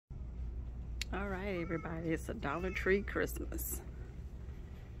All right, everybody, it's a Dollar Tree Christmas.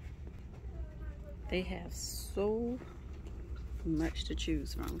 They have so much to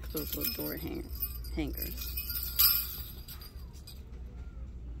choose from. Those little door hangers.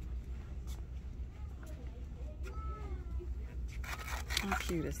 How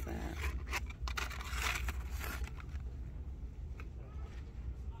cute is that?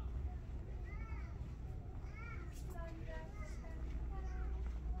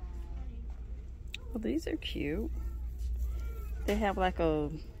 Well, these are cute. They have like a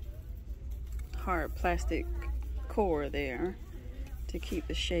hard plastic core there to keep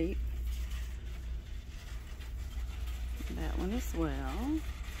the shape. That one as well.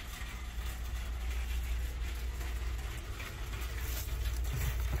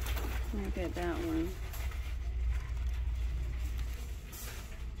 Look at that one.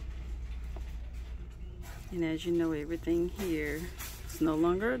 And as you know, everything here is no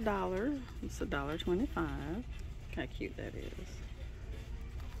longer $1. It's $1.25. How cute that is.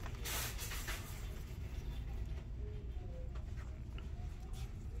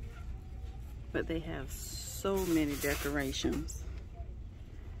 But they have so many decorations.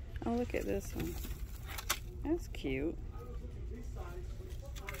 Oh, look at this one. That's cute.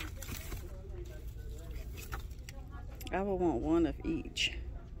 I would want one of each.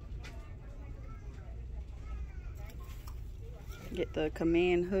 Get the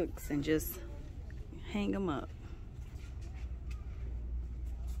command hooks and just hang them up.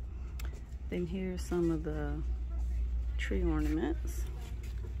 Then here's some of the tree ornaments.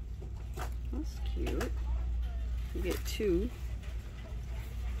 That's cute. You get two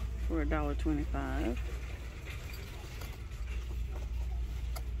for $1.25.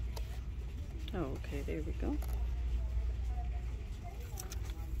 Oh, okay, there we go.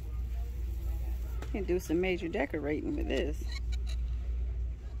 You can do some major decorating with this.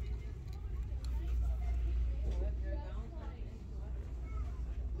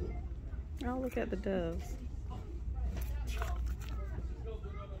 Oh, look at the doves.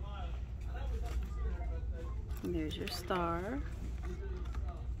 And there's your star,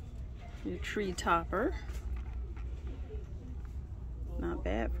 your tree topper. Not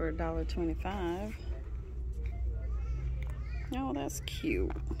bad for $1.25. Oh, that's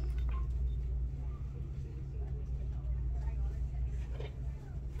cute.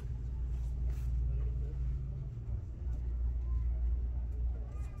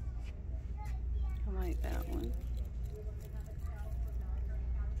 I like that one.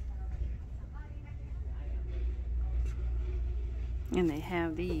 And they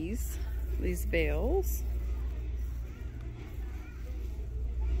have these bells.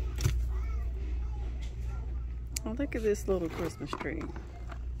 Oh, look at this little Christmas tree.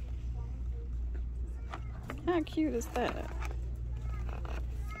 How cute is that?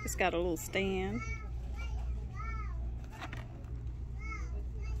 It's got a little stand.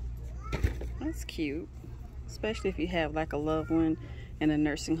 That's cute. Especially if you have like a loved one in a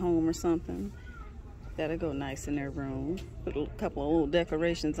nursing home or something. That'll go nice in their room. Put a couple of little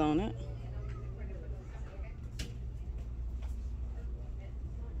decorations on it.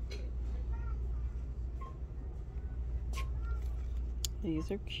 These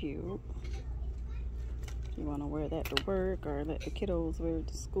are cute. You want to wear that to work or let the kiddos wear it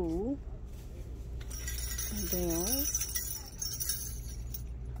to school. Bells.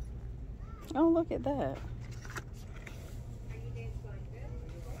 Oh, look at that.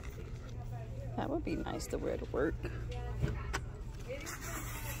 That would be nice to wear to work.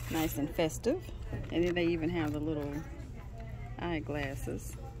 Nice and festive. And then they even have the little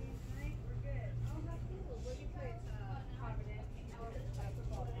eyeglasses.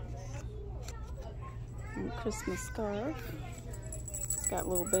 And Christmas scarf. It's got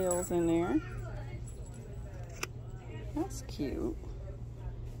little bells in there. That's cute.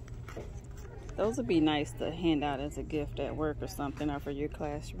 Those would be nice to hand out as a gift at work or something, or for your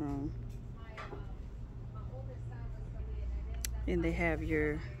classroom. And they have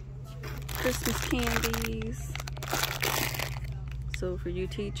your Christmas candies. So for you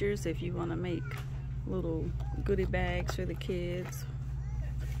teachers, if you want to make little goodie bags for the kids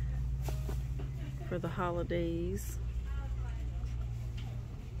for the holidays.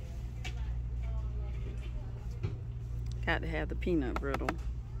 Got to have the peanut brittle.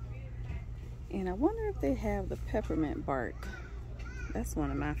 And I wonder if they have the peppermint bark. That's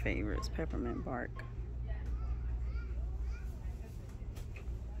one of my favorites, peppermint bark.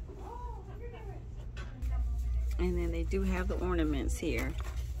 And then they do have the ornaments here.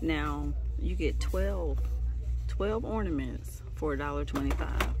 Now, you get 12 ornaments for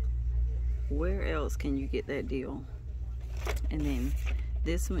 $1.25. Where else can you get that deal? And then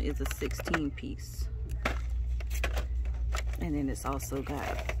This one is a 16 piece. And then it's also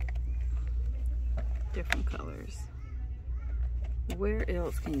got different colors. Where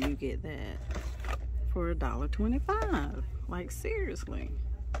else can you get that for $1.25? Like, seriously.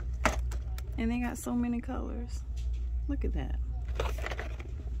 And they got so many colors. Look at that.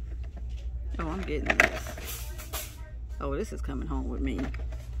 Oh, I'm getting this. Oh, this is coming home with me.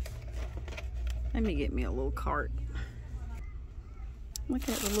 Let me get me a little cart. Look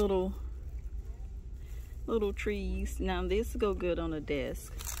at the little trees. Now this go good on a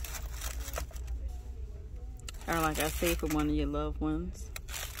desk. Or like I say, for one of your loved ones.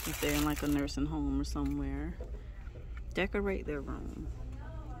 If they're in like a nursing home or somewhere. Decorate their room.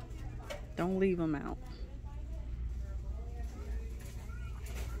 Don't leave them out.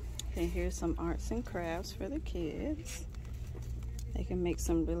 And here's some arts and crafts for the kids. They can make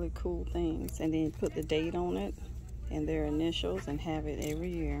some really cool things and then put the date on it and their initials and have it every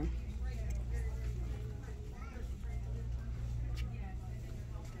year.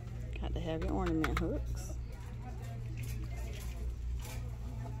 Got to have your ornament hooks.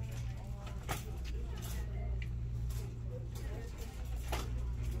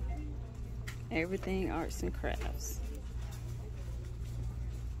 Everything arts and crafts.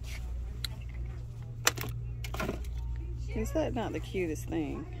 Is that not the cutest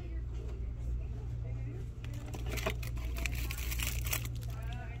thing?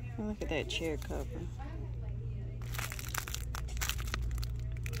 Look at that chair cover.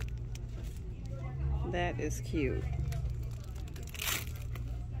 That is cute.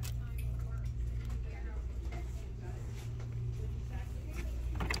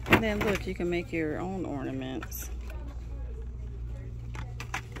 And then look, you can make your own ornaments.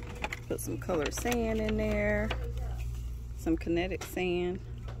 Put some colored sand in there. Some kinetic sand.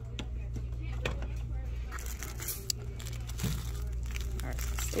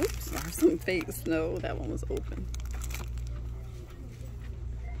 Oops, there's some fake snow. That one was open.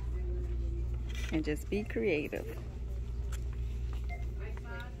 And just be creative.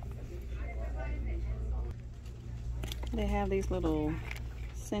 They have these little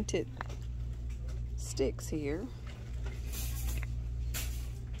scented sticks here.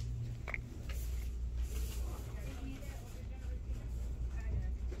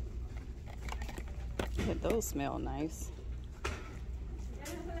 But those smell nice.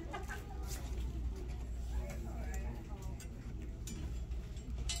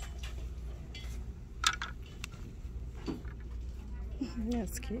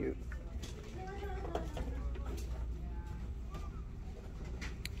 That's cute.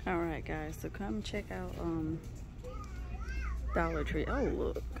 Alright guys, so come check out Dollar Tree. Oh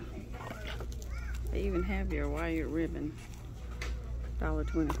look, they even have your wired ribbon.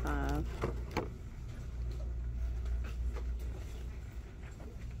 $1.25.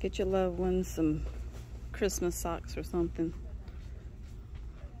 Get your loved ones some Christmas socks or something.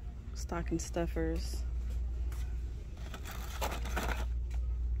 Stocking stuffers.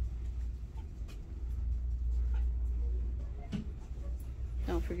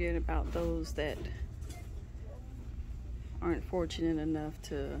 Don't forget about those that aren't fortunate enough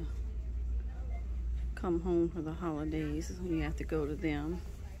to come home for the holidays. You have to go to them.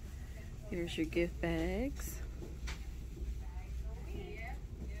 Here's your gift bags.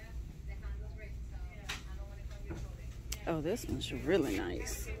 Oh, this one's really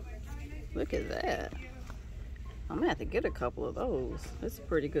nice. Look at that. I'm gonna have to get a couple of those. It's a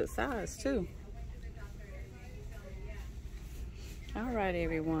pretty good size too. All right,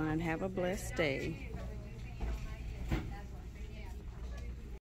 everyone, have a blessed day.